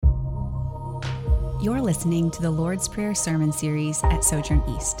You're listening to the Lord's Prayer Sermon Series at Sojourn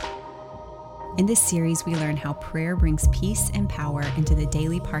East. In this series, we learn how prayer brings peace and power into the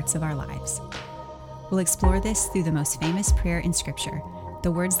daily parts of our lives. We'll explore this through the most famous prayer in Scripture,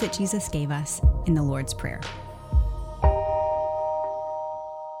 the words that Jesus gave us in the Lord's Prayer.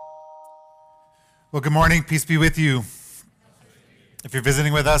 Well, good morning. Peace be with you. If you're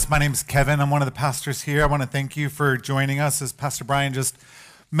visiting with us, my name is Kevin. I'm one of the pastors here. I want to thank you for joining us. As Pastor Brian just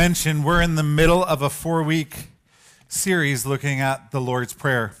mentioned, we're in the middle of a 4-week series looking at the Lord's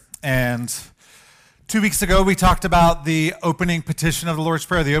Prayer. And 2 weeks ago, we talked about the opening petition of the Lord's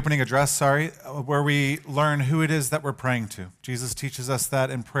Prayer, the opening address, where we learn who it is that we're praying to. Jesus teaches us that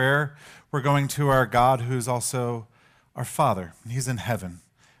in prayer, we're going to our God, who's also our Father. He's in heaven.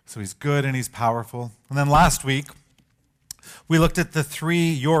 So he's good and he's powerful. And then last week, we looked at the 3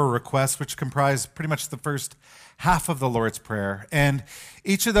 your requests, which comprise pretty much the first half of the Lord's Prayer. And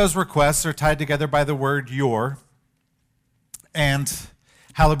each of those requests are tied together by the word your. And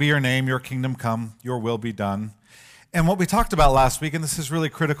hallowed be your name, your kingdom come, your will be done. And what we talked about last week, and this is really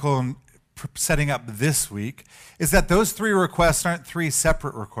critical in setting up this week, is that those 3 requests aren't 3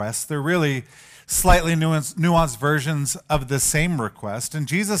 separate requests. They're really slightly nuanced versions of the same request. And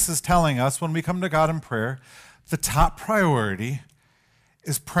Jesus is telling us when we come to God in prayer, the top priority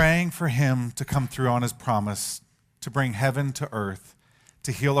is praying for him to come through on his promise, to bring heaven to earth,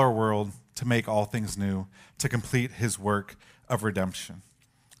 to heal our world, to make all things new, to complete his work of redemption.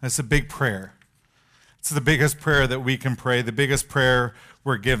 It's a big prayer. It's the biggest prayer that we can pray, the biggest prayer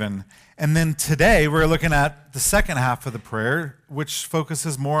we're given. And then today we're looking at the second half of the prayer, which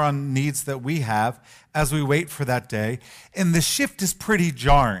focuses more on needs that we have as we wait for that day. And the shift is pretty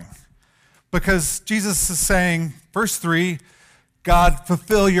jarring because Jesus is saying, verse 3, God,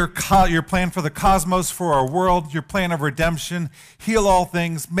 fulfill your plan for the cosmos, for our world, your plan of redemption, heal all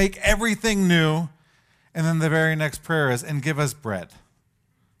things, make everything new. And then the very next prayer is, and give us bread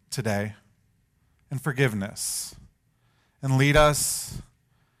today, and forgiveness, and lead us,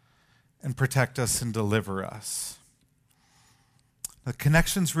 and protect us, and deliver us. The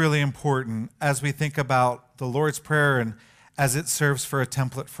connection's really important as we think about the Lord's Prayer and as it serves for a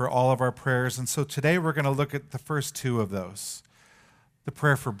template for all of our prayers. And so today we're going to look at the first 2 of those, the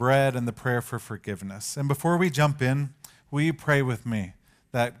prayer for bread and the prayer for forgiveness. And before we jump in, will you pray with me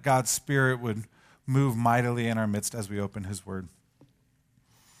that God's Spirit would move mightily in our midst as we open his word?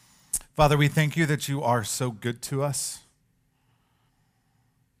 Father, we thank you that you are so good to us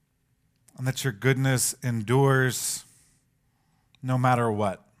and that your goodness endures no matter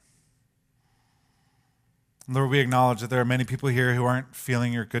what. Lord, we acknowledge that there are many people here who aren't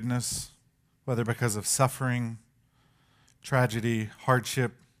feeling your goodness, whether because of suffering, tragedy,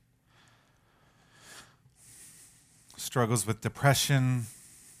 hardship, struggles with depression,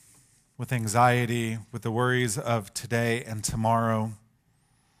 with anxiety, with the worries of today and tomorrow.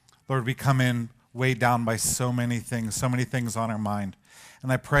 Lord, we come in weighed down by so many things on our mind.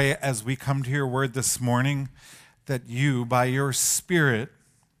 And I pray as we come to your word this morning that you, by your Spirit,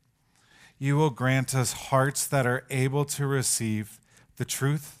 you will grant us hearts that are able to receive the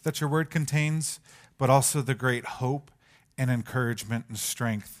truth that your word contains, but also the great hope and encouragement and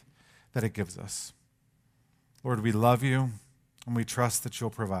strength that it gives us. Lord, we love you and we trust that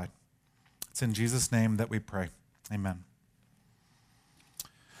you'll provide. It's in Jesus' name that we pray. Amen.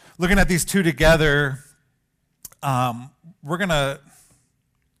 Looking at these 2 together, we're going to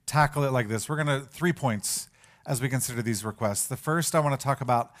tackle it like this. We're going to 3 points as we consider these requests. The first, I want to talk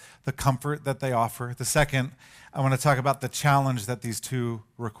about the comfort that they offer. The second, I want to talk about the challenge that these 2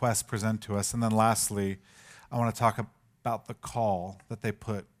 requests present to us. And then lastly, I want to talk about the call that they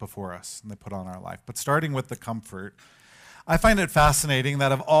put before us and they put on our life. But starting with the comfort, I find it fascinating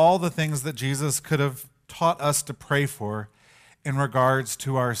that of all the things that Jesus could have taught us to pray for in regards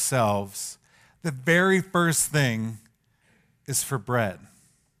to ourselves, the very first thing is for bread.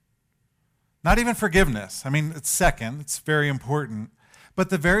 Not even forgiveness. I mean, it's second. It's very important. But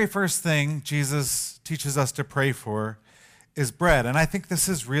the very first thing Jesus teaches us to pray for is bread. And I think this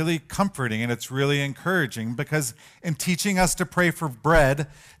is really comforting and it's really encouraging because in teaching us to pray for bread,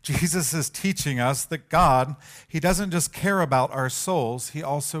 Jesus is teaching us that God, he doesn't just care about our souls, he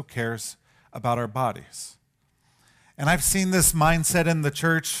also cares about our bodies. And I've seen this mindset in the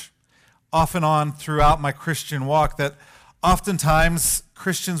church off and on throughout my Christian walk that oftentimes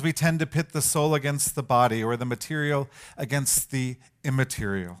Christians, we tend to pit the soul against the body or the material against the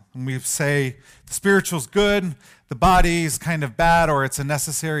immaterial. And we say the spiritual's good, the body's kind of bad, or it's a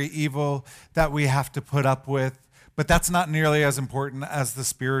necessary evil that we have to put up with. But that's not nearly as important as the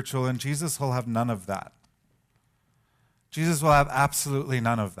spiritual, and Jesus will have none of that. Jesus will have absolutely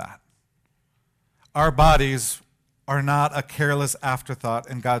none of that. Our bodies are not a careless afterthought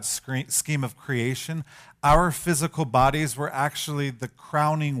in God's scheme of creation. Our physical bodies were actually the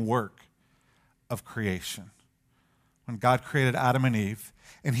crowning work of creation. When God created Adam and Eve,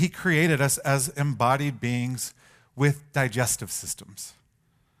 and he created us as embodied beings with digestive systems.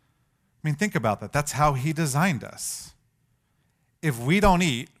 I mean, think about that. That's how he designed us. If we don't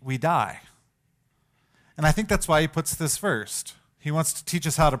eat, we die. And I think that's why he puts this first. He wants to teach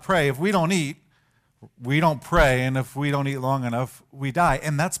us how to pray. If we don't eat, we don't pray, and if we don't eat long enough, we die.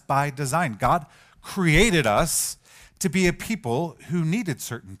 And that's by design. God created us to be a people who needed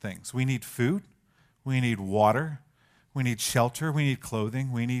certain things. We need food, we need water, we need shelter, we need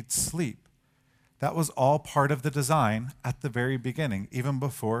clothing, we need sleep. That was all part of the design at the very beginning, even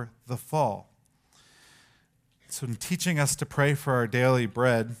before the fall. So in teaching us to pray for our daily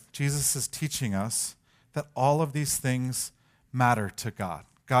bread, Jesus is teaching us that all of these things matter to God.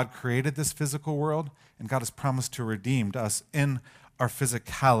 God created this physical world, and God has promised to redeem us in our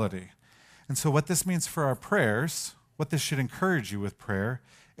physicality. And so what this means for our prayers, what this should encourage you with prayer,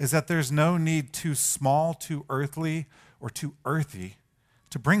 is that there's no need too small, too earthly, or too earthy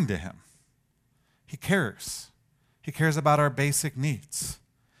to bring to him. He cares. He cares about our basic needs.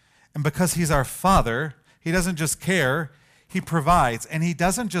 And because he's our Father, he doesn't just care, he provides. And he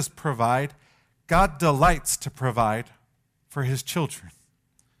doesn't just provide, God delights to provide for his children.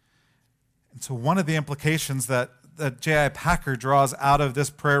 And so one of the implications that J.I. Packer draws out of this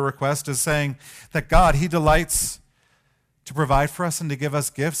prayer request is saying that God, he delights to provide for us and to give us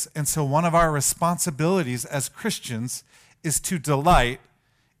gifts. And so one of our responsibilities as Christians is to delight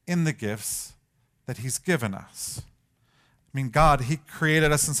in the gifts that he's given us. I mean, God, he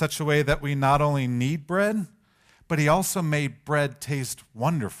created us in such a way that we not only need bread, but he also made bread taste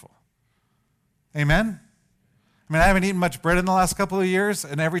wonderful. Amen? I mean, I haven't eaten much bread in the last couple of years,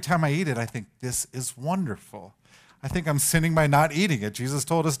 and every time I eat it, I think, this is wonderful. I think I'm sinning by not eating it. Jesus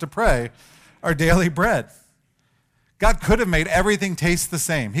told us to pray our daily bread. God could have made everything taste the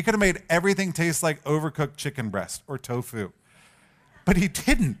same. He could have made everything taste like overcooked chicken breast or tofu. But he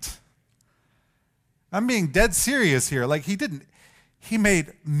didn't. I'm being dead serious here. Like, he didn't. He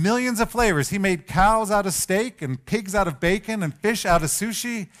made millions of flavors. He made cows out of steak and pigs out of bacon and fish out of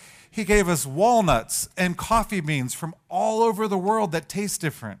sushi. He gave us walnuts and coffee beans from all over the world that taste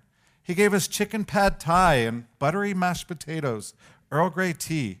different. He gave us chicken pad thai and buttery mashed potatoes, Earl Grey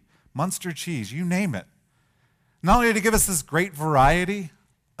tea, Munster cheese, you name it. Not only did he give us this great variety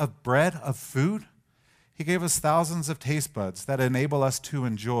of bread, of food, he gave us thousands of taste buds that enable us to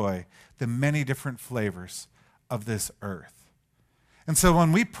enjoy the many different flavors of this earth. And so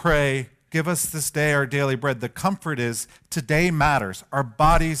when we pray, give us this day our daily bread, the comfort is today matters. Our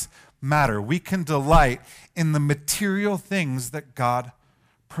bodies matter. We can delight in the material things that God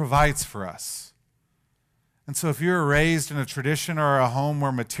provides for us. And so if you're raised in a tradition or a home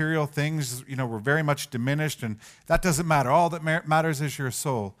where material things, were very much diminished, and that doesn't matter. All that matters is your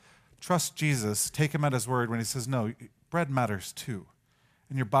soul. Trust Jesus. Take him at his word when he says, no, bread matters too,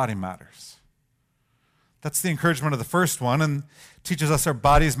 and your body matters. That's the encouragement of the first one, and teaches us our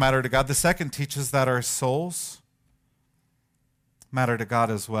bodies matter to God. The second teaches that our souls matter to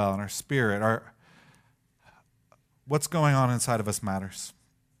God as well, and our spirit, what's going on inside of us matters.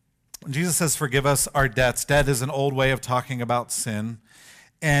 When Jesus says, forgive us our debts, debt is an old way of talking about sin.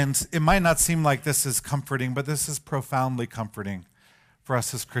 And it might not seem like this is comforting, but this is profoundly comforting for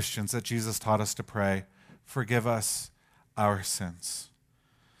us as Christians that Jesus taught us to pray, forgive us our sins.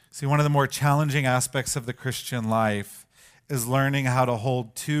 See, one of the more challenging aspects of the Christian life is learning how to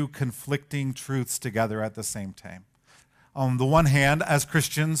hold two conflicting truths together at the same time. On the one hand, as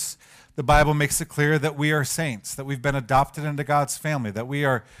Christians, the Bible makes it clear that we are saints, that we've been adopted into God's family, that we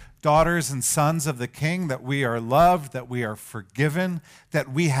are daughters and sons of the King, that we are loved, that we are forgiven,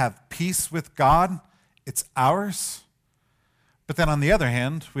 that we have peace with God. It's ours. But then on the other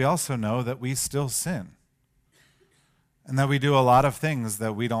hand, we also know that we still sin, and that we do a lot of things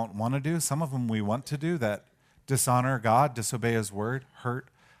that we don't want to do. Some of them we want to do that dishonor God, disobey his word, hurt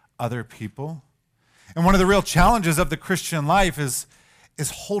other people. And one of the real challenges of the Christian life is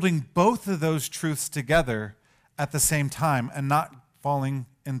holding both of those truths together at the same time and not falling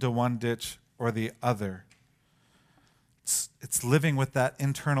into one ditch or the other. It's living with that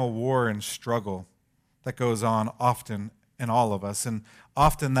internal war and struggle that goes on often in all of us. And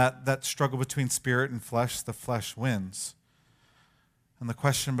often that struggle between spirit and flesh, the flesh wins. And the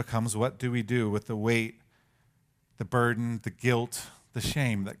question becomes, what do we do with the weight, the burden, the guilt, the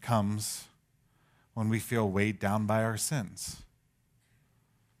shame that comes when we feel weighed down by our sins?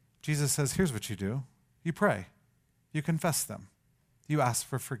 Jesus says, here's what you do. You pray. You confess them. You ask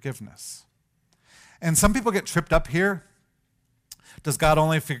for forgiveness. And some people get tripped up here. Does God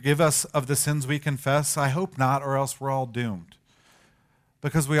only forgive us of the sins we confess? I hope not, or else we're all doomed.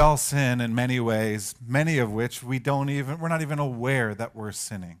 Because we all sin in many ways, many of which we're not even aware that we're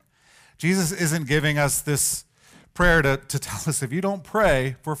sinning. Jesus isn't giving us this prayer to tell us if you don't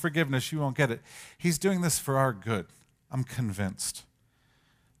pray for forgiveness, you won't get it. He's doing this for our good. I'm convinced.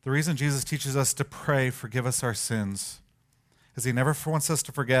 The reason Jesus teaches us to pray, forgive us our sins, is he never wants us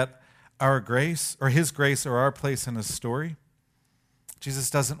to forget our grace or his grace or our place in his story. Jesus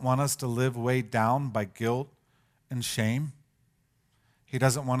doesn't want us to live weighed down by guilt and shame. He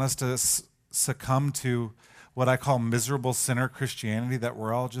doesn't want us to succumb to what I call miserable sinner Christianity, that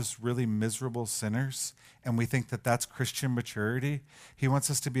we're all just really miserable sinners, and we think that that's Christian maturity. He wants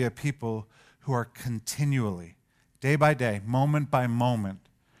us to be a people who are continually, day by day, moment by moment,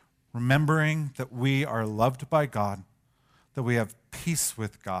 remembering that we are loved by God, that we have peace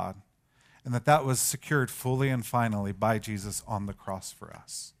with God, and that was secured fully and finally by Jesus on the cross for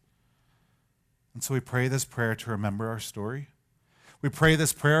us. And so we pray this prayer to remember our story. We pray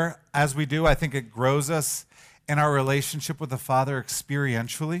this prayer. As we do, I think it grows us in our relationship with the Father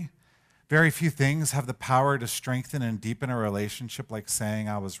experientially. Very few things have the power to strengthen and deepen a relationship like saying,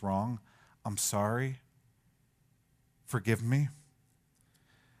 I was wrong, I'm sorry, forgive me.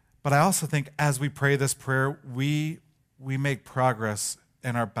 But I also think as we pray this prayer, we make progress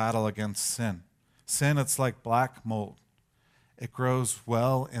in our battle against sin. Sin, it's like black mold. It grows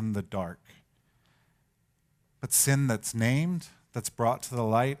well in the dark. But sin that's named, that's brought to the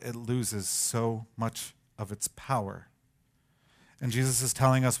light, it loses so much of its power. And Jesus is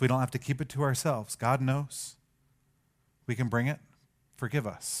telling us we don't have to keep it to ourselves. God knows. We can bring it. Forgive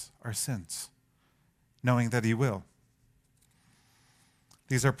us our sins, knowing that he will.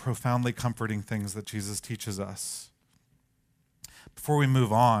 These are profoundly comforting things that Jesus teaches us. Before we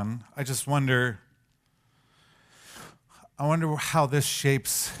move on, I wonder how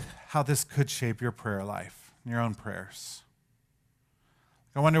this could shape your prayer life, your own prayers.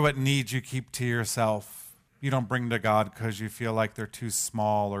 I wonder what needs you keep to yourself, you don't bring to God because you feel like they're too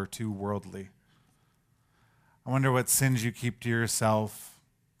small or too worldly. I wonder what sins you keep to yourself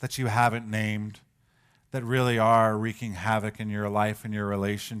that you haven't named, that really are wreaking havoc in your life and your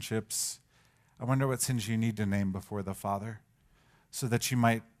relationships. I wonder what sins you need to name before the Father, so that you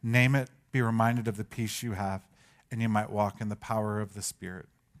might name it, be reminded of the peace you have, and you might walk in the power of the Spirit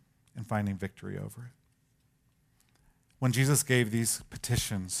and finding victory over it. When Jesus gave these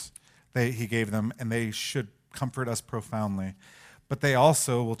petitions, he gave them, and they should comfort us profoundly, but they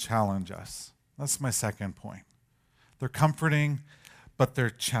also will challenge us. That's my second point. They're comforting, but they're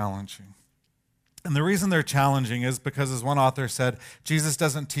challenging. And the reason they're challenging is because, as one author said, Jesus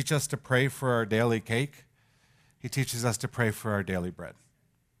doesn't teach us to pray for our daily cake. He teaches us to pray for our daily bread.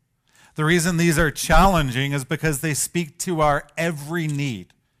 The reason these are challenging is because they speak to our every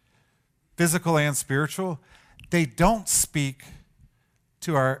need, physical and spiritual. They don't speak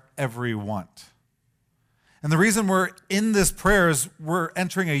to our every want. And the reason we're in this prayer is we're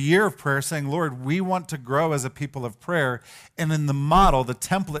entering a year of prayer saying, Lord, we want to grow as a people of prayer. And in the model, the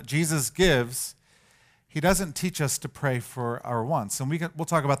template Jesus gives, he doesn't teach us to pray for our wants. And we'll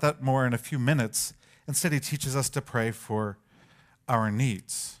talk about that more in a few minutes. Instead, he teaches us to pray for our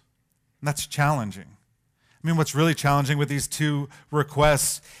needs. And that's challenging. I mean, what's really challenging with these two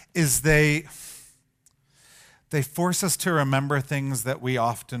requests is they force us to remember things that we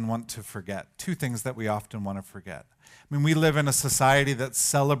often want to forget. Two things that we often want to forget. I mean, we live in a society that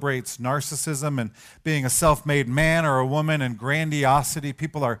celebrates narcissism and being a self-made man or a woman and grandiosity.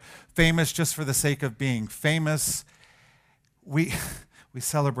 People are famous just for the sake of being famous. We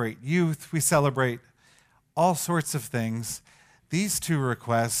celebrate youth. We celebrate all sorts of things. These two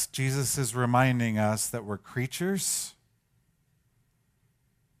requests, Jesus is reminding us that we're creatures,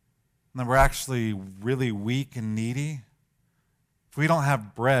 and that we're actually really weak and needy. If we don't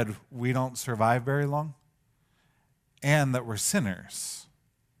have bread, we don't survive very long. And that we're sinners.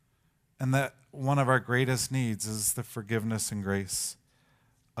 And that one of our greatest needs is the forgiveness and grace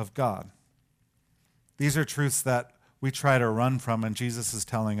of God. These are truths that we try to run from, and Jesus is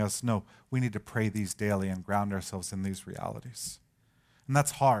telling us, no, we need to pray these daily and ground ourselves in these realities. And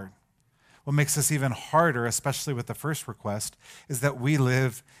that's hard. What makes this even harder, especially with the first request, is that we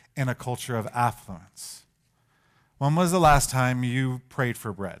live in a culture of affluence. When was the last time you prayed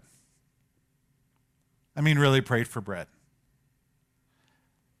for bread? I mean, really prayed for bread.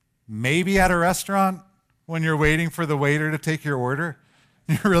 Maybe at a restaurant when you're waiting for the waiter to take your order.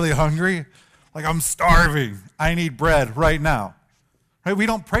 You're really hungry. Like, I'm starving. I need bread right now. Right? We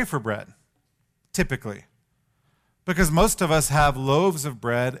don't pray for bread, typically. Because most of us have loaves of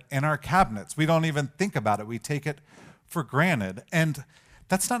bread in our cabinets. We don't even think about it. We take it for granted. And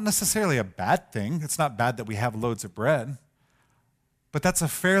that's not necessarily a bad thing. It's not bad that we have loads of bread. But that's a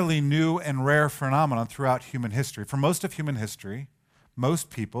fairly new and rare phenomenon throughout human history. For most of human history, most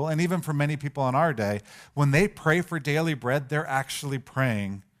people, and even for many people in our day, when they pray for daily bread, they're actually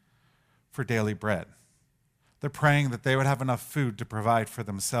praying for daily bread. They're praying that they would have enough food to provide for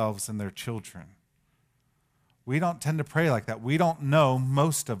themselves and their children. We don't tend to pray like that. We don't know,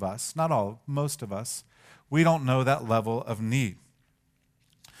 most of us, not all, most of us, we don't know that level of need.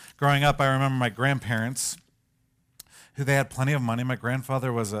 Growing up, I remember my grandparents, who they had plenty of money. My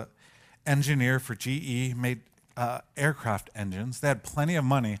grandfather was an engineer for GE, made aircraft engines. They had plenty of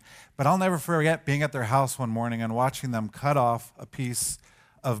money, but I'll never forget being at their house one morning and watching them cut off a piece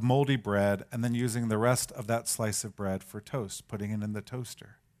of moldy bread and then using the rest of that slice of bread for toast, putting it in the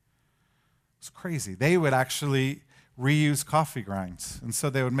toaster. It's crazy. They would actually reuse coffee grinds, and so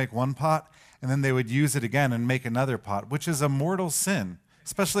they would make one pot, and then they would use it again and make another pot, which is a mortal sin,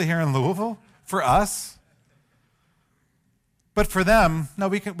 especially here in Louisville, for us. But for them, no,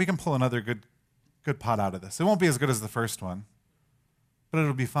 we can pull another good pot out of this. It won't be as good as the first one, but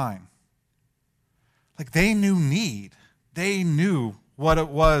it'll be fine. Like, they knew need. They knew what it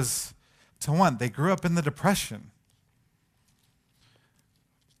was to want. They grew up in the Depression.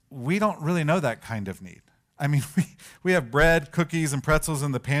 We don't really know that kind of need. I mean, we have bread, cookies, and pretzels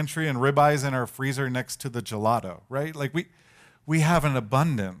in the pantry and ribeyes in our freezer next to the gelato, right? Like, we have an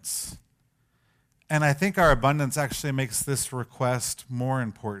abundance. And I think our abundance actually makes this request more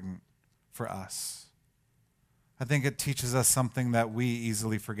important for us. I think it teaches us something that we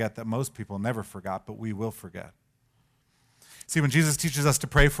easily forget, that most people never forgot, but we will forget. See, when Jesus teaches us to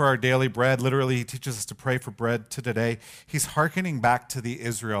pray for our daily bread, literally he teaches us to pray for bread to today, he's hearkening back to the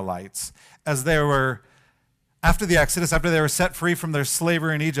Israelites. As they were, after the Exodus, after they were set free from their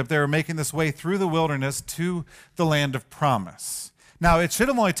slavery in Egypt, they were making this way through the wilderness to the land of promise. Now, it should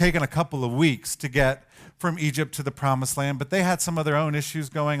have only taken a couple of weeks to get from Egypt to the promised land, but they had some of their own issues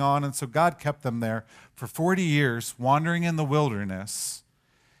going on, and so God kept them there for 40 years, wandering in the wilderness.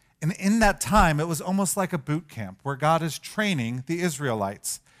 And in that time, it was almost like a boot camp where God is training the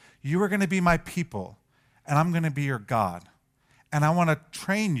Israelites. You are going to be my people, and I'm going to be your God. And I want to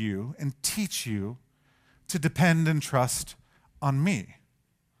train you and teach you to depend and trust on me.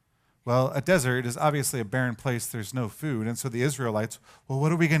 Well, a desert is obviously a barren place. There's no food. And so the Israelites, well,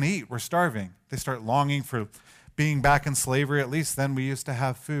 what are we going to eat? We're starving. They start longing for being back in slavery. At least then we used to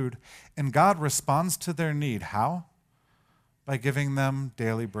have food. And God responds to their need. How? By giving them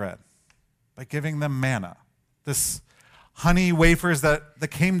daily bread, by giving them manna, this honey wafers that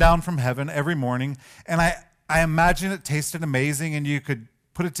came down from heaven every morning. And I imagine it tasted amazing, and you could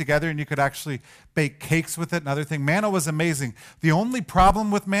put it together and you could actually bake cakes with it and other things. Manna was amazing. The only problem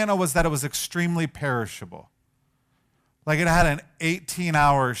with manna was that it was extremely perishable. Like, it had an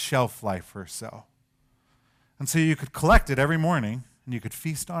 18-hour shelf life or so. And so you could collect it every morning and you could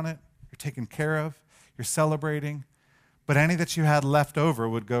feast on it. You're taken care of. You're celebrating. But any that you had left over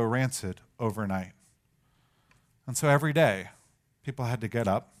would go rancid overnight. And so every day, people had to get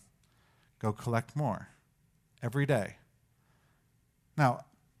up, go collect more. Every day. Now,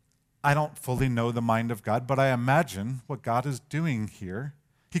 I don't fully know the mind of God, but I imagine what God is doing here.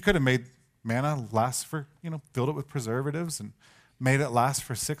 He could have made manna last for, filled it with preservatives and made it last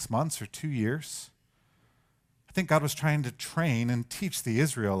for 6 months or 2 years. I think God was trying to train and teach the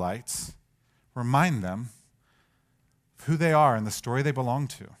Israelites, remind them of who they are and the story they belong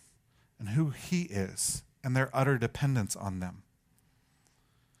to, and who he is, and their utter dependence on them.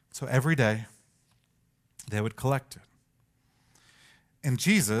 So every day, they would collect it. And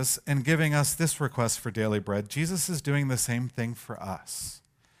Jesus, in giving us this request for daily bread, Jesus is doing the same thing for us.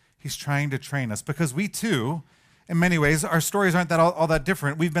 He's trying to train us because we too, in many ways, our stories aren't all that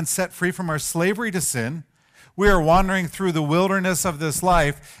different. We've been set free from our slavery to sin. We are wandering through the wilderness of this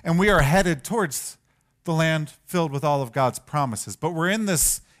life, and we are headed towards the land filled with all of God's promises. But we're in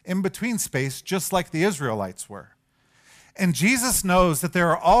this in-between space just like the Israelites were. And Jesus knows that there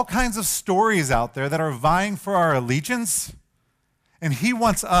are all kinds of stories out there that are vying for our allegiance. And he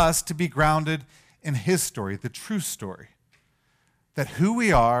wants us to be grounded in his story, the true story. That who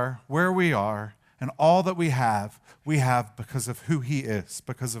we are, where we are, and all that we have because of who he is,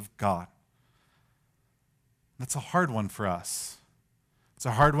 because of God. That's a hard one for us. It's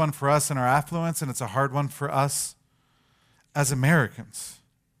a hard one for us in our affluence, and it's a hard one for us as Americans.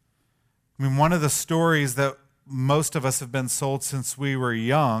 I mean, one of the stories that most of us have been sold since we were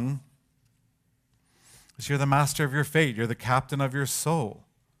young is you're the master of your fate, you're the captain of your soul.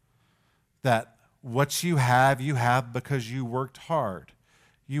 That what you have because you worked hard.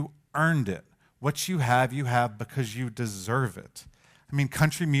 You earned it. What you have because you deserve it. I mean,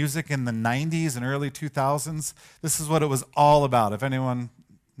 country music in the 90s and early 2000s, this is what it was all about. If anyone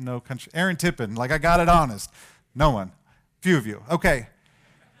know country, Aaron Tippin, like I got it honest. No one. Few of you. Okay.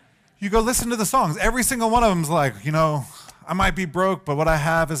 You go listen to the songs. Every single one of them's like, I might be broke, but what I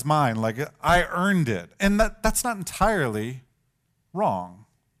have is mine. Like, I earned it. And that's not entirely wrong.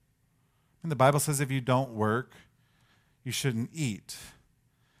 And the Bible says if you don't work, you shouldn't eat.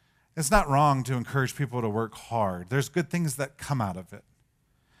 It's not wrong to encourage people to work hard. There's good things that come out of it.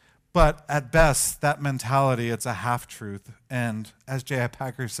 But at best, that mentality, it's a half-truth. And as J.I.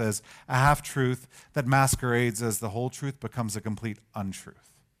 Packer says, a half-truth that masquerades as the whole truth becomes a complete untruth.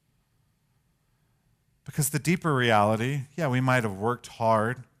 Because the deeper reality, we might have worked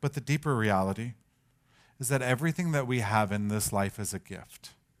hard, but the deeper reality is that everything that we have in this life is a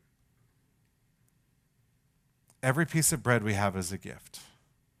gift. Every piece of bread we have is a gift.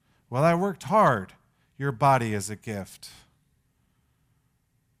 Well, I worked hard. Your body is a gift.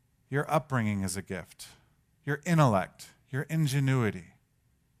 Your upbringing is a gift. Your intellect, your ingenuity,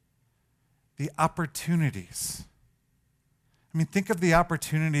 the opportunities. I mean, think of the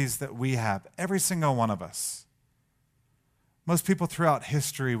opportunities that we have, every single one of us. Most people throughout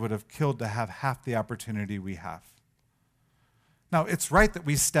history would have killed to have half the opportunity we have. Now, it's right that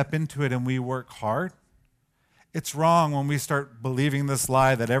we step into it and we work hard. It's wrong when we start believing this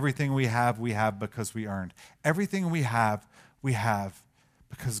lie that everything we have because we earned. Everything we have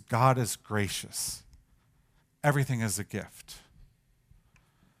because God is gracious. Everything is a gift.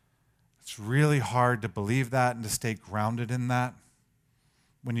 It's really hard to believe that and to stay grounded in that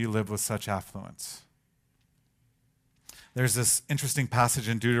when you live with such affluence. There's this interesting passage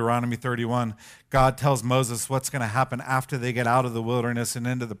in Deuteronomy 31. God tells Moses what's going to happen after they get out of the wilderness and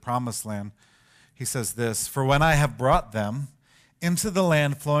into the promised land. He says this, "For when I have brought them into the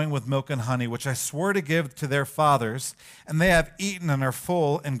land flowing with milk and honey, which I swore to give to their fathers, and they have eaten and are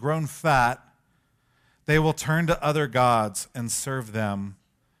full and grown fat, they will turn to other gods and serve them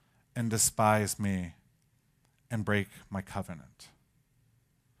and despise me and break my covenant."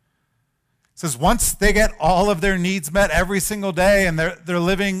 It says once they get all of their needs met every single day and they're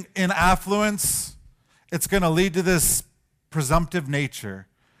living in affluence, it's going to lead to this presumptive nature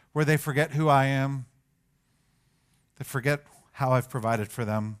where they forget who I am, they forget how I've provided for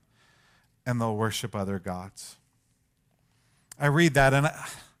them, and they'll worship other gods. I read that, and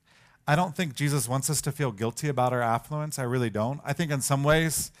I don't think Jesus wants us to feel guilty about our affluence. I really don't. I think in some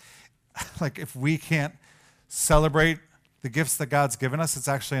ways, like if we can't celebrate the gifts that God's given us, it's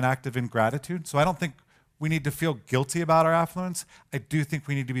actually an act of ingratitude. So I don't think we need to feel guilty about our affluence. I do think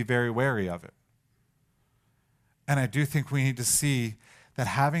we need to be very wary of it. And I do think we need to see that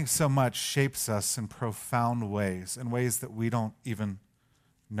having so much shapes us in profound ways, in ways that we don't even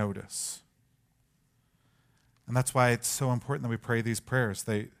notice. And that's why it's so important that we pray these prayers.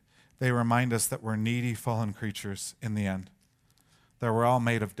 They remind us that we're needy, fallen creatures in the end, that we're all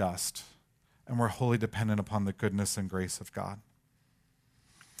made of dust, and we're wholly dependent upon the goodness and grace of God.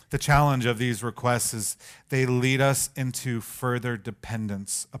 The challenge of these requests is they lead us into further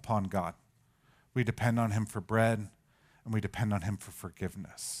dependence upon God. We depend on Him for bread, and we depend on Him for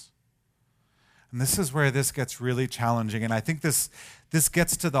forgiveness. And this is where this gets really challenging, and I think this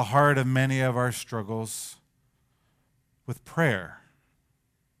gets to the heart of many of our struggles with prayer.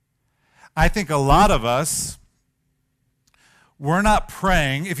 I think a lot of us, we're not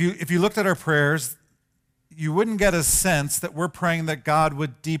praying. If you looked at our prayers, you wouldn't get a sense that we're praying that God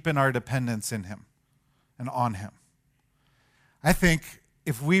would deepen our dependence in Him and on Him. I think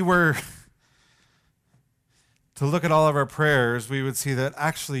if we were to look at all of our prayers, we would see that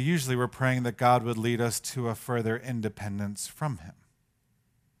actually, usually we're praying that God would lead us to a further independence from Him.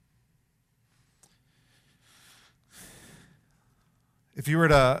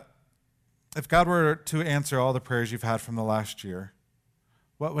 If God were to answer all the prayers you've had from the last year,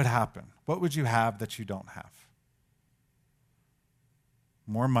 what would happen? What would you have that you don't have?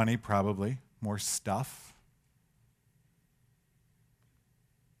 More money, probably. More stuff.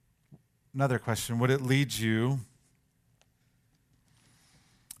 Another question, would it lead you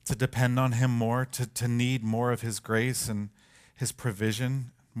to depend on Him more, to need more of His grace and His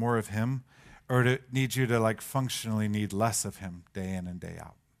provision, more of Him, or to need you to functionally need less of Him day in and day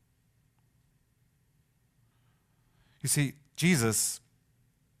out? You see, Jesus,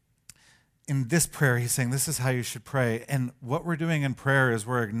 in this prayer, He's saying this is how you should pray. And what we're doing in prayer is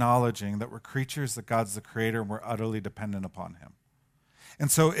we're acknowledging that we're creatures, that God's the creator, and we're utterly dependent upon Him. And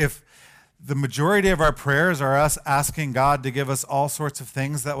so if the majority of our prayers are us asking God to give us all sorts of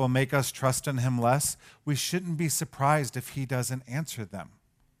things that will make us trust in him less, we shouldn't be surprised if he doesn't answer them.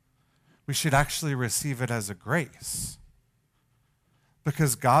 We should actually receive it as a grace.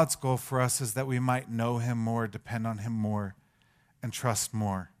 Because God's goal for us is that we might know him more, depend on him more, and trust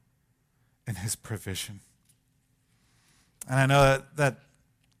more in his provision. And I know that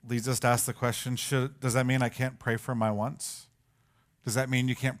leads us to ask the question, does that mean I can't pray for my wants? Does that mean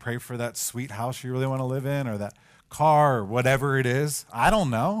you can't pray for that sweet house you really want to live in, or that car, or whatever it is? I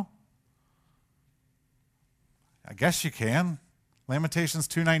don't know. I guess you can. Lamentations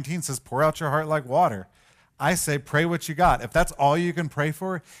 2:19 says, pour out your heart like water. I say, pray what you got. If that's all you can pray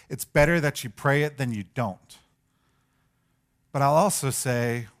for, it's better that you pray it than you don't. But I'll also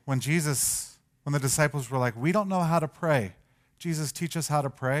say, when the disciples were like, we don't know how to pray. Jesus, teach us how to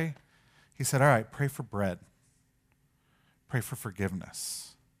pray. He said, all right, pray for bread. Pray for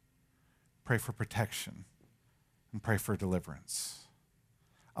forgiveness. Pray for protection. And pray for deliverance.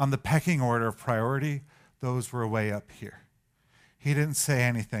 On the pecking order of priority, those were way up here. He didn't say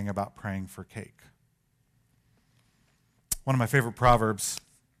anything about praying for cake. One of my favorite proverbs,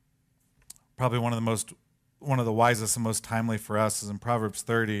 probably one of the wisest and most timely for us, is in Proverbs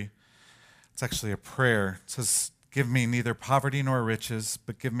 30. It's actually a prayer. It says, give me neither poverty nor riches,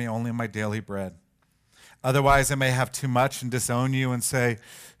 but give me only my daily bread. Otherwise, I may have too much and disown you and say,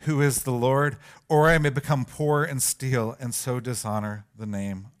 who is the Lord? Or I may become poor and steal and so dishonor the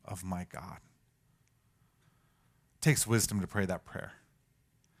name of my God. It takes wisdom to pray that prayer.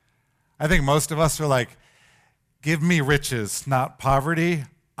 I think most of us are like, give me riches, not poverty.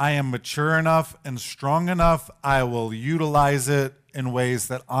 I am mature enough and strong enough. I will utilize it in ways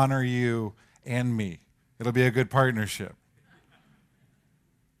that honor you and me. It'll be a good partnership.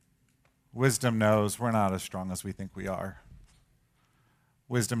 Wisdom knows we're not as strong as we think we are.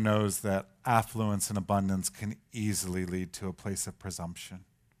 Wisdom knows that affluence and abundance can easily lead to a place of presumption.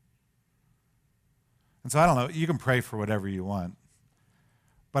 And so I don't know, you can pray for whatever you want.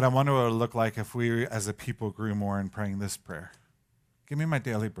 But I wonder what it would look like if we as a people grew more in praying this prayer. Give me my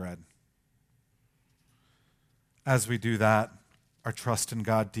daily bread. As we do that, our trust in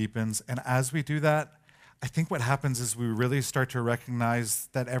God deepens. And as we do that, I think what happens is we really start to recognize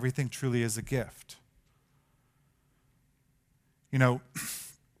that everything truly is a gift. You know,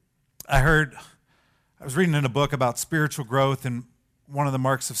 I was reading in a book about spiritual growth, and one of the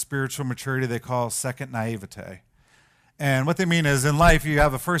marks of spiritual maturity they call second naivete. And what they mean is in life you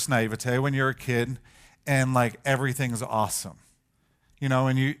have a first naivete when you're a kid and like everything's awesome. You know,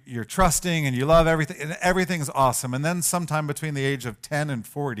 and you're trusting and you love everything, and everything's awesome. And then sometime between the age of 10 and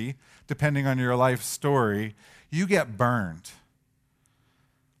 40, depending on your life story, you get burned.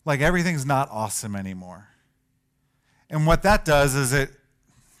 Like everything's not awesome anymore. And what that does is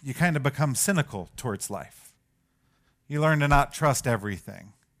you kind of become cynical towards life. You learn to not trust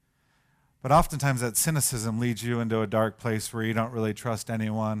everything. But oftentimes that cynicism leads you into a dark place where you don't really trust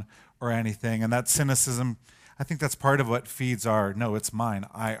anyone or anything. And that cynicism, I think that's part of what feeds no, it's mine.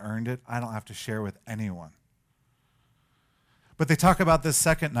 I earned it. I don't have to share with anyone. But they talk about this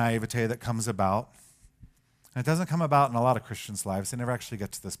second naivete that comes about. And it doesn't come about in a lot of Christians' lives. They never actually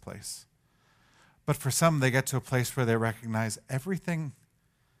get to this place. But for some, they get to a place where they recognize everything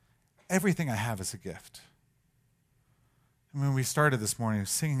I have is a gift. And when we started this morning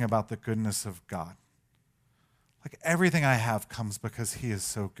singing about the goodness of God, like everything I have comes because he is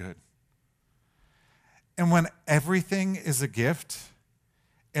so good. And when everything is a gift,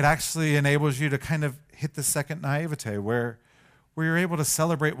 it actually enables you to kind of hit the second naivete where you're able to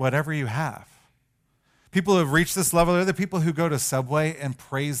celebrate whatever you have. People who have reached this level are the people who go to Subway and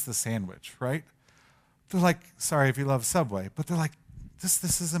praise the sandwich, right? They're like, sorry if you love Subway, but they're like,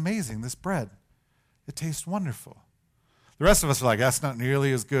 this is amazing, this bread. It tastes wonderful. The rest of us are like, that's not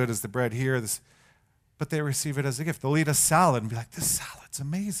nearly as good as the bread here, but they receive it as a gift. They'll eat a salad and be like, this salad's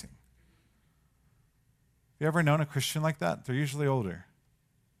amazing. You ever known a Christian like that? They're usually older.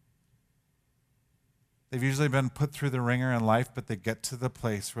 They've usually been put through the ringer in life, but they get to the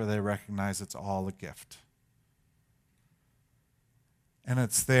place where they recognize it's all a gift. And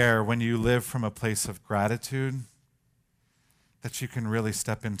it's there when you live from a place of gratitude that you can really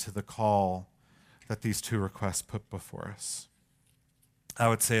step into the call that these two requests put before us. I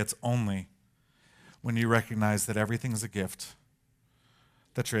would say it's only when you recognize that everything's a gift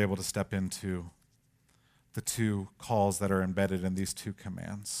that you're able to step into the two calls that are embedded in these two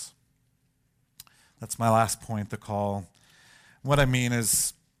commands. That's my last point, the call. What I mean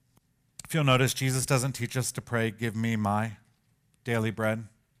is, if you'll notice, Jesus doesn't teach us to pray, give me my daily bread.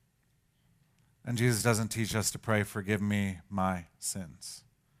 And Jesus doesn't teach us to pray, forgive me my sins.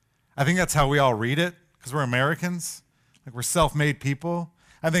 I think that's how we all read it, because we're Americans. Like, we're self-made people.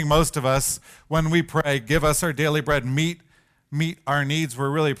 I think most of us, when we pray, give us our daily bread, meet our needs, we're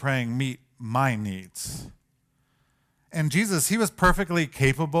really praying, meet my needs. And Jesus, he was perfectly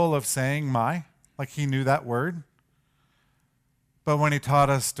capable of saying my, like he knew that word. But when he taught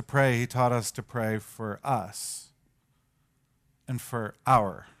us to pray, he taught us to pray for us and for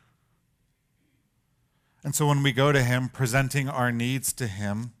our. And so when we go to him, presenting our needs to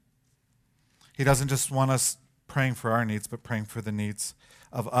him, he doesn't just want us praying for our needs, but praying for the needs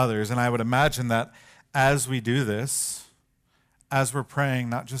of others. And I would imagine that as we do this, as we're praying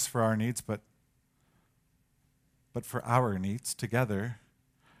not just for our needs, but for our needs together,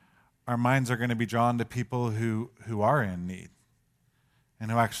 our minds are going to be drawn to people who are in need and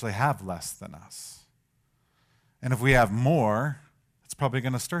who actually have less than us. And if we have more, it's probably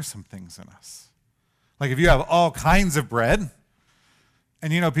going to stir some things in us. Like if you have all kinds of bread,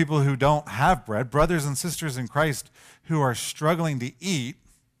 and you know people who don't have bread, brothers and sisters in Christ who are struggling to eat,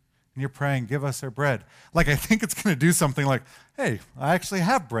 and you're praying, give us our bread. Like, I think it's going to do something like, hey, I actually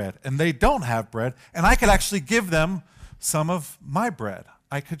have bread, and they don't have bread, and I could actually give them some of my bread.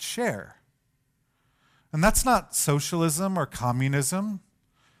 I could share. And that's not socialism or communism.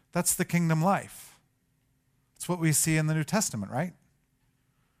 That's the kingdom life. It's what we see in the New Testament, right?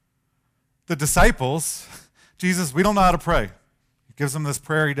 The disciples, Jesus, we don't know how to pray. He gives them this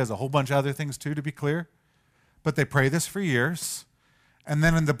prayer. He does a whole bunch of other things too, to be clear. But they pray this for years. And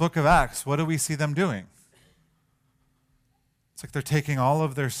then in the book of Acts, what do we see them doing? It's like they're taking all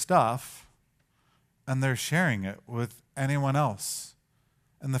of their stuff and they're sharing it with anyone else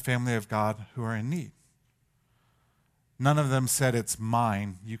in the family of God who are in need. None of them said, it's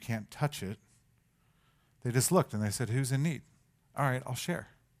mine, you can't touch it. They just looked and they said, who's in need? All right, I'll share.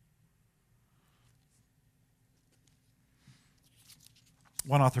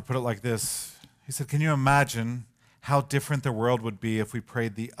 One author put it like this. He said, can you imagine how different the world would be if we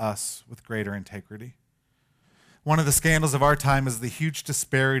prayed the us with greater integrity? One of the scandals of our time is the huge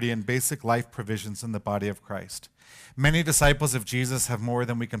disparity in basic life provisions in the body of Christ. Many disciples of Jesus have more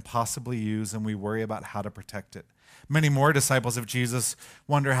than we can possibly use, and we worry about how to protect it. Many more disciples of Jesus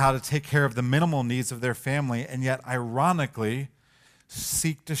wonder how to take care of the minimal needs of their family, and yet, ironically,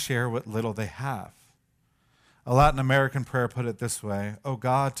 seek to share what little they have. A Latin American prayer put it this way: "O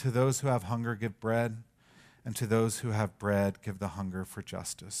God, to those who have hunger, give bread, and to those who have bread, give the hunger for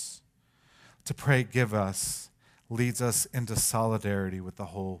justice." To pray, give us, leads us into solidarity with the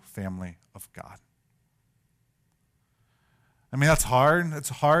whole family of God. I mean, that's hard. It's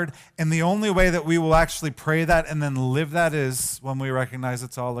hard. And the only way that we will actually pray that and then live that is when we recognize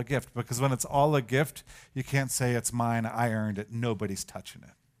it's all a gift. Because when it's all a gift, you can't say it's mine, I earned it, nobody's touching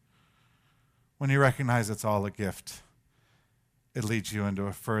it. When you recognize it's all a gift, it leads you into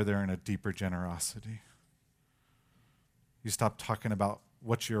a further and a deeper generosity. You stop talking about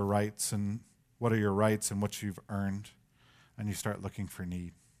what's your rights and what are your rights and what you've earned, and you start looking for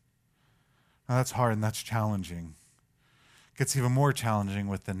need. Now that's hard and that's challenging. It gets even more challenging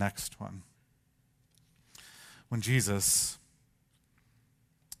with the next one. When Jesus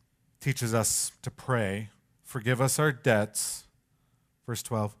teaches us to pray, forgive us our debts, verse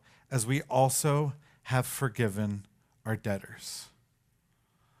 12, as we also have forgiven our debtors.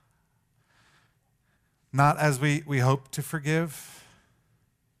 Not as we hope to forgive.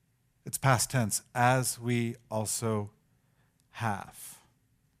 It's past tense, as we also have.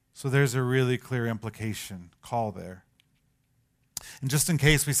 So there's a really clear implication, call there. And just in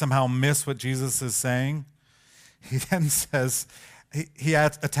case we somehow miss what Jesus is saying, he then says, he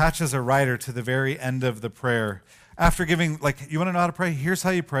attaches a writer to the very end of the prayer. After giving, you want to know how to pray? Here's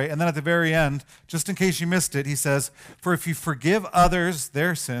how you pray. And then at the very end, just in case you missed it, he says, "For if you forgive others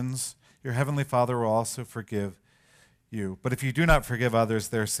their sins, your heavenly Father will also forgive you. But if you do not forgive others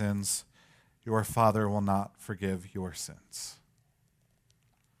their sins, your Father will not forgive your sins."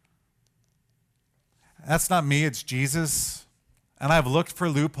 That's not me, it's Jesus. And I've looked for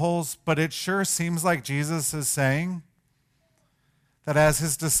loopholes, but it sure seems like Jesus is saying that as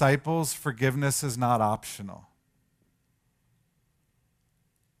his disciples, forgiveness is not optional.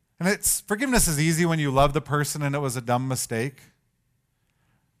 And forgiveness is easy when you love the person and it was a dumb mistake.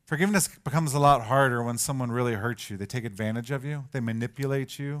 Forgiveness becomes a lot harder when someone really hurts you. They take advantage of you. They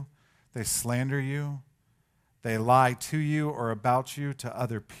manipulate you. They slander you. They lie to you or about you to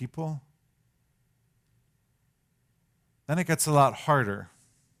other people. Then it gets a lot harder.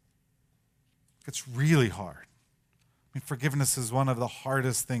 It gets really hard. I mean, forgiveness is one of the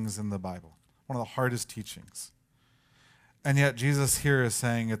hardest things in the Bible, one of the hardest teachings. And yet Jesus here is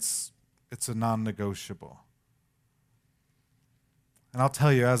saying it's a non-negotiable. And I'll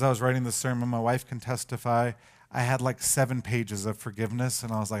tell you, as I was writing the sermon, my wife can testify, I had like 7 pages of forgiveness,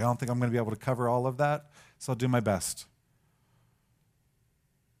 and I was like, I don't think I'm going to be able to cover all of that, so I'll do my best.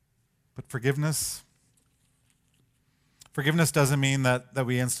 But forgiveness doesn't mean that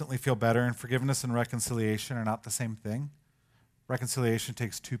we instantly feel better, and forgiveness and reconciliation are not the same thing. Reconciliation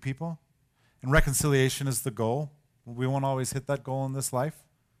takes 2 people, and reconciliation is the goal. We won't always hit that goal in this life,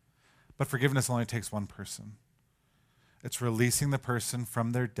 but forgiveness only takes 1 person. It's releasing the person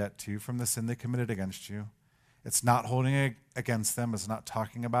from their debt to you, from the sin they committed against you. It's not holding it against them, it's not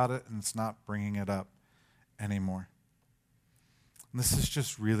talking about it, and it's not bringing it up anymore. And this is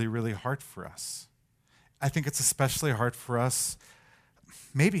just really, really hard for us. I think it's especially hard for us,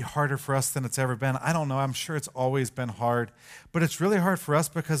 maybe harder for us than it's ever been. I don't know, I'm sure it's always been hard, but it's really hard for us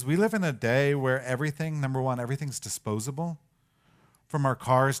because we live in a day where everything, number one, everything's disposable, from our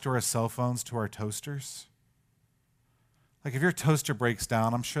cars to our cell phones to our toasters. Like if your toaster breaks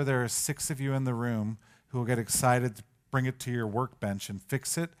down, I'm sure there are 6 of you in the room who will get excited to bring it to your workbench and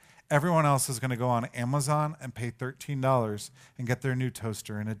fix it. Everyone else is going to go on Amazon and pay $13 and get their new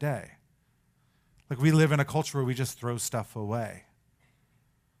toaster in a day. Like we live in a culture where we just throw stuff away.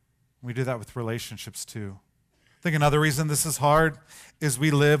 We do that with relationships too. I think another reason this is hard is we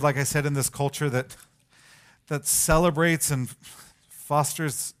live, like I said, in this culture that celebrates and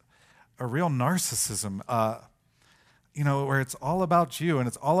fosters a real narcissism, where it's all about you and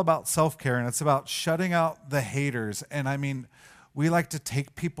it's all about self-care and it's about shutting out the haters. And I mean, we like to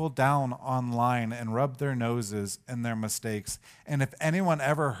take people down online and rub their noses in their mistakes. And if anyone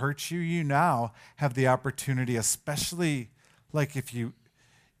ever hurts you, you now have the opportunity, especially like if you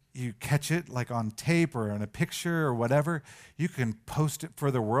catch it like on tape or in a picture or whatever, you can post it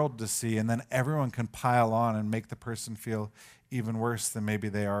for the world to see, and then everyone can pile on and make the person feel even worse than maybe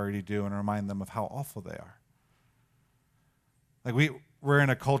they already do and remind them of how awful they are. Like we're in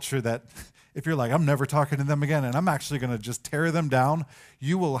a culture that if you're like, I'm never talking to them again and I'm actually going to just tear them down,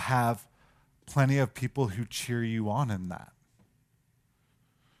 you will have plenty of people who cheer you on in that.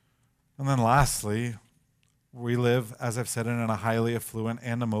 And then lastly, we live, as I've said, in a highly affluent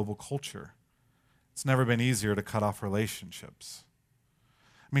and a mobile culture. It's never been easier to cut off relationships.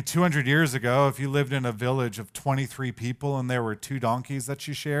 I mean, 200 years ago, if you lived in a village of 23 people and there were 2 donkeys that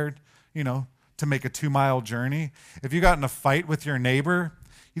you shared, to make a 2-mile journey, if you got in a fight with your neighbor,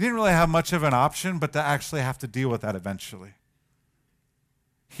 you didn't really have much of an option but to actually have to deal with that eventually.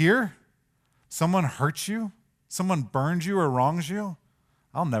 Here, someone hurts you, someone burns you or wrongs you,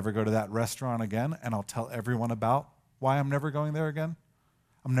 I'll never go to that restaurant again, and I'll tell everyone about why I'm never going there again.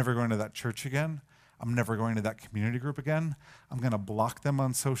 I'm never going to that church again. I'm never going to that community group again. I'm going to block them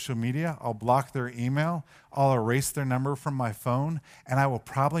on social media. I'll block their email. I'll erase their number from my phone, and I will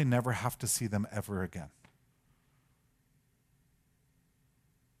probably never have to see them ever again.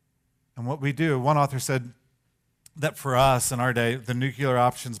 And what we do, one author said that for us in our day, the nuclear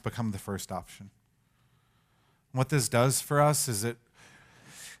options become the first option. And what this does for us is it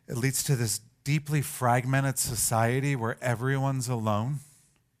leads to this deeply fragmented society where everyone's alone.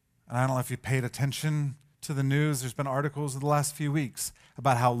 And I don't know if you paid attention to the news. There's been articles in the last few weeks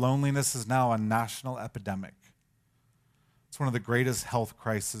about how loneliness is now a national epidemic. It's one of the greatest health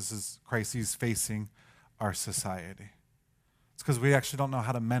crises facing our society. It's because we actually don't know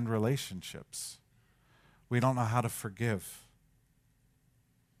how to mend relationships. We don't know how to forgive.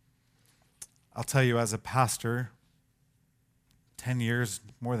 I'll tell you, as a pastor, 10 years,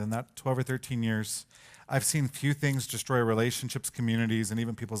 more than that, 12 or 13 years, I've seen few things destroy relationships, communities, and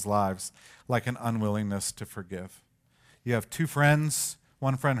even people's lives like an unwillingness to forgive. You have 2 friends,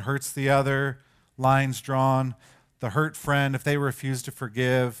 one friend hurts the other, lines drawn. The hurt friend, if they refuse to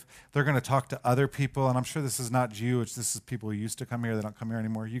forgive, they're going to talk to other people, and I'm sure this is not you, this is people who used to come here, they don't come here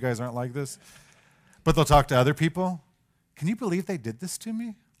anymore. You guys aren't like this. But they'll talk to other people. Can you believe they did this to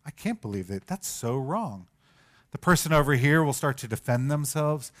me? I can't believe it. That's so wrong. The person over here will start to defend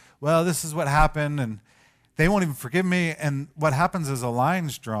themselves. Well, this is what happened, and they won't even forgive me. And what happens is a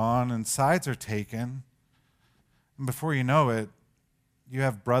line's drawn and sides are taken. And before you know it, you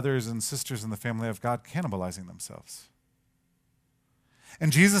have brothers and sisters in the family of God cannibalizing themselves.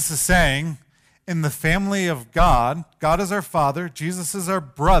 And Jesus is saying, in the family of God, God is our Father, Jesus is our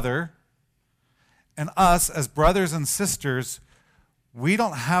brother, and us as brothers and sisters, we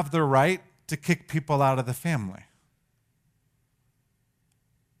don't have the right to kick people out of the family.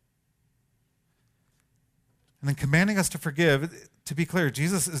 And then commanding us to forgive, to be clear,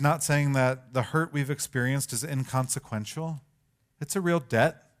 Jesus is not saying that the hurt we've experienced is inconsequential. It's a real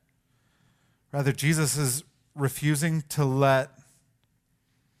debt. Rather, Jesus is refuses to let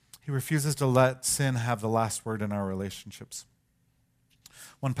sin have the last word in our relationships.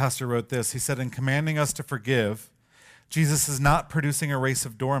 One pastor wrote this. He said, in commanding us to forgive, Jesus is not producing a race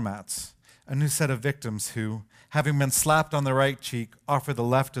of doormats, a new set of victims who, having been slapped on the right cheek, offer the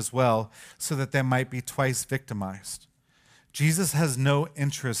left as well, so that they might be twice victimized. Jesus has no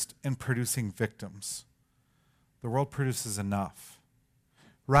interest in producing victims. The world produces enough.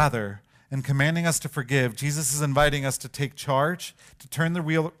 Rather, in commanding us to forgive, Jesus is inviting us to take charge, to turn the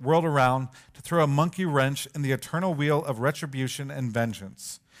world around, to throw a monkey wrench in the eternal wheel of retribution and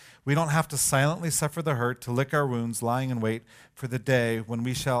vengeance. We don't have to silently suffer the hurt, to lick our wounds, lying in wait for the day when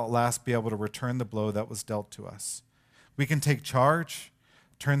we shall at last be able to return the blow that was dealt to us. We can take charge,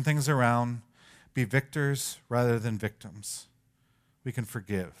 turn things around, be victors rather than victims. We can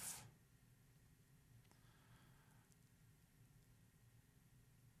forgive.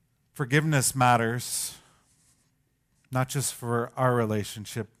 Forgiveness matters, not just for our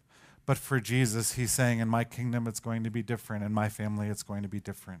relationship, but for Jesus. He's saying, in my kingdom, it's going to be different. In my family, it's going to be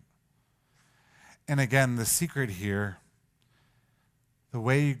different. And again, the secret here, the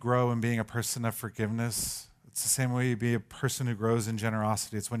way you grow in being a person of forgiveness, it's the same way you be a person who grows in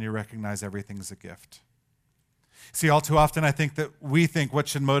generosity. It's when you recognize everything's a gift. See, all too often, I think that we think what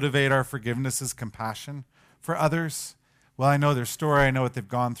should motivate our forgiveness is compassion for others. Well, I know their story, I know what they've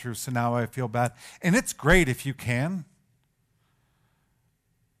gone through, so now I feel bad. And it's great if you can.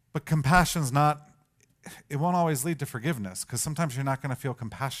 But compassion's not, it won't always lead to forgiveness, because sometimes you're not going to feel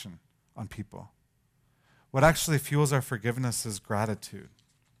compassion on people. What actually fuels our forgiveness is gratitude.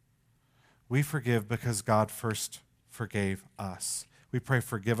 We forgive because God first forgave us. We pray,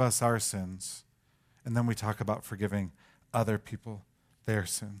 forgive us our sins, and then we talk about forgiving other people their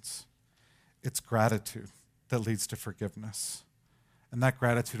sins. It's gratitude that leads to forgiveness. And that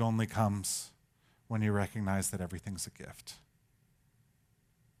gratitude only comes when you recognize that everything's a gift.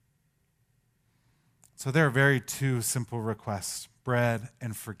 So there are very two simple requests, bread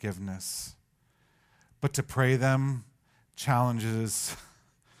and forgiveness. But to pray them challenges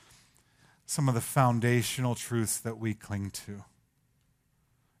some of the foundational truths that we cling to.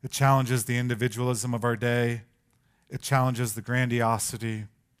 It challenges the individualism of our day. It challenges the grandiosity.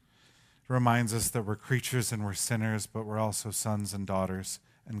 It reminds us that we're creatures and we're sinners, but we're also sons and daughters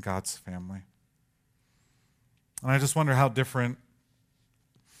in God's family. And I just wonder how different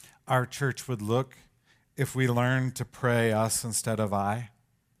our church would look if we learned to pray us instead of I,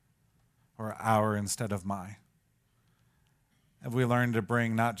 or our instead of my. If we learned to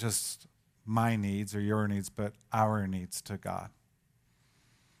bring not just my needs or your needs, but our needs to God.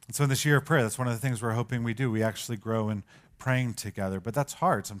 And so in this year of prayer, that's one of the things we're hoping we do. We actually grow in praying together, but that's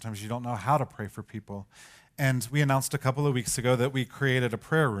hard. Sometimes you don't know how to pray for people. And we announced a couple of weeks ago that we created a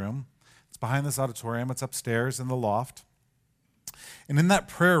prayer room. It's behind this auditorium. It's upstairs in the loft. And in that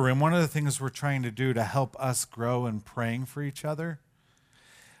prayer room, one of the things we're trying to do to help us grow in praying for each other,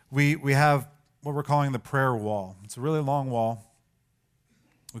 we have what we're calling the prayer wall. It's a really long wall.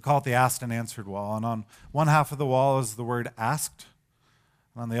 We call it the asked and answered wall. And on one half of the wall is the word asked,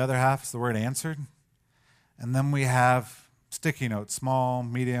 and on the other half is the word answered. And then we have sticky notes, small,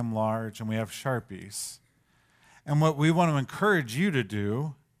 medium, large, and we have Sharpies. And what we want to encourage you to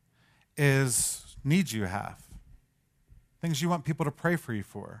do is needs you have, things you want people to pray for you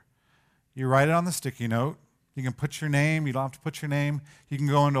for. You write it on the sticky note. You can put your name. You don't have to put your name. You can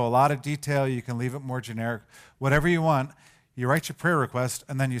go into a lot of detail. You can leave it more generic. Whatever you want, you write your prayer request,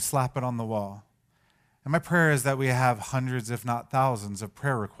 and then you slap it on the wall. And my prayer is that we have hundreds, if not thousands, of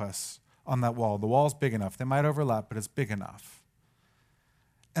prayer requests on that wall. The wall's big enough. They might overlap, but it's big enough.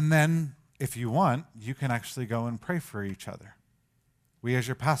 And then, if you want, you can actually go and pray for each other. We as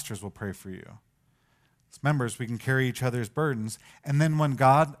your pastors will pray for you. As members, we can carry each other's burdens. And then when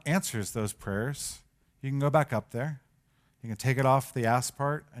God answers those prayers, you can go back up there. You can take it off the asked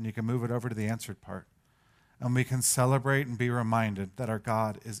part, and you can move it over to the answered part. And we can celebrate and be reminded that our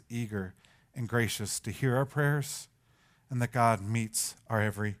God is eager and gracious to hear our prayers, and that God meets our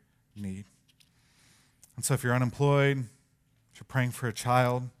every need. And so if you're unemployed, if you're praying for a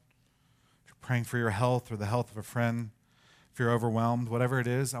child, if you're praying for your health or the health of a friend, if you're overwhelmed, whatever it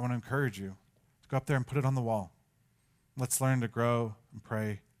is, I want to encourage you to go up there and put it on the wall. Let's learn to grow and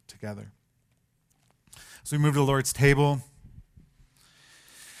pray together. So we move to the Lord's table.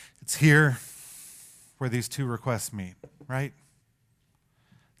 It's here where these two requests meet, right?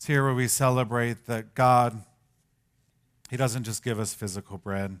 It's here where we celebrate that God, He doesn't just give us physical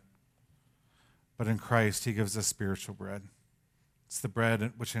bread, but in Christ, He gives us spiritual bread. It's the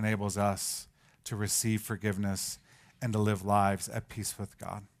bread which enables us to receive forgiveness and to live lives at peace with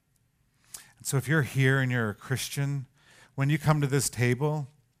God. And so if you're here and you're a Christian, when you come to this table,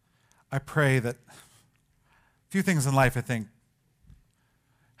 I pray that a few things in life, I think,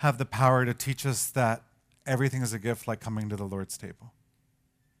 have the power to teach us that everything is a gift, like coming to the Lord's table.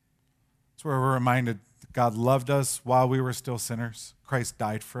 It's where we're reminded that God loved us while we were still sinners. Christ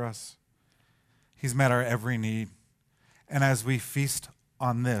died for us. He's met our every need. And as we feast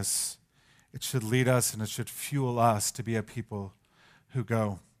on this, it should lead us and it should fuel us to be a people who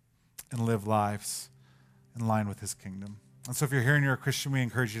go and live lives in line with his kingdom. And so if you're here and you're a Christian, we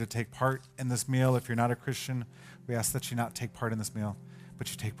encourage you to take part in this meal. If you're not a Christian, we ask that you not take part in this meal, but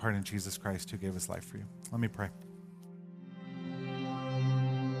you take part in Jesus Christ who gave his life for you. Let me pray.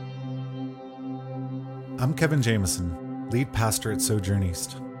 I'm Kevin Jamison, lead pastor at Sojourn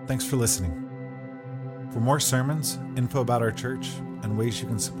East. Thanks for listening. For more sermons, info about our church, and ways you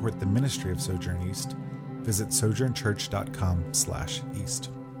can support the ministry of Sojourn East, visit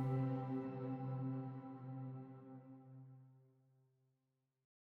sojournchurch.com/east.